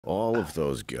All of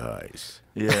those guys.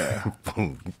 Yeah.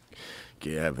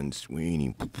 Gavin,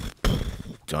 Sweeney,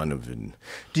 Donovan.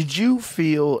 Did you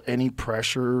feel any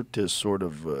pressure to sort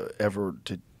of ever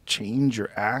to change your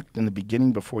act in the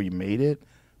beginning before you made it?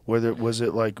 Whether was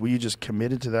it like, were you just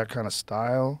committed to that kind of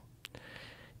style?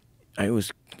 I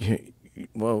was,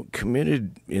 well,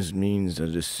 committed means a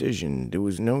decision. There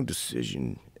was no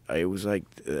decision. It was like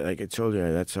I told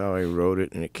you, that's how I wrote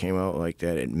it, and it came out like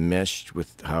that. It meshed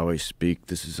with how I speak.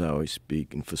 This is how I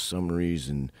speak, and for some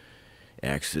reason,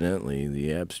 accidentally,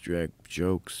 the abstract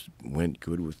jokes went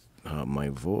good with my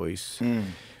voice.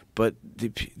 But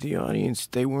the audience,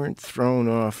 they weren't thrown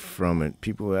off from it.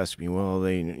 People ask me, well,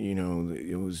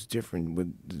 it was different.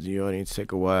 Would the audience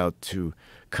take a while to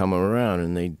come around?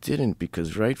 And they didn't,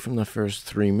 because right from the first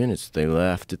 3 minutes, they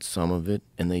laughed at some of it,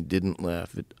 and they didn't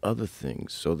laugh at other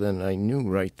things. So then I knew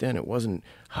right then it wasn't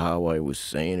how I was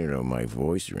saying it or my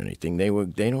voice or anything. They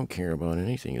don't care about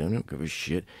anything. They don't give a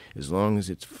shit as long as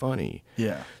it's funny.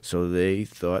 Yeah. So they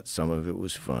thought some of it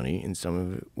was funny and some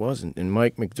of it wasn't. And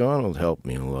Mike McDonald helped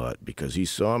me a lot because he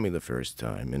saw me the first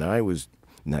time, and I was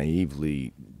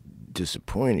naively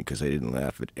disappointed because I didn't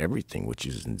laugh at everything, which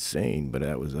is insane, but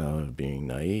that was out of being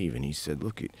naive. And he said,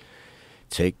 look,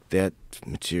 take that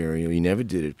material. You never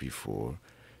did it before.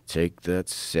 Take that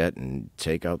set and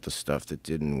take out the stuff that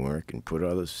didn't work and put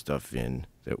other stuff in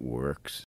that works.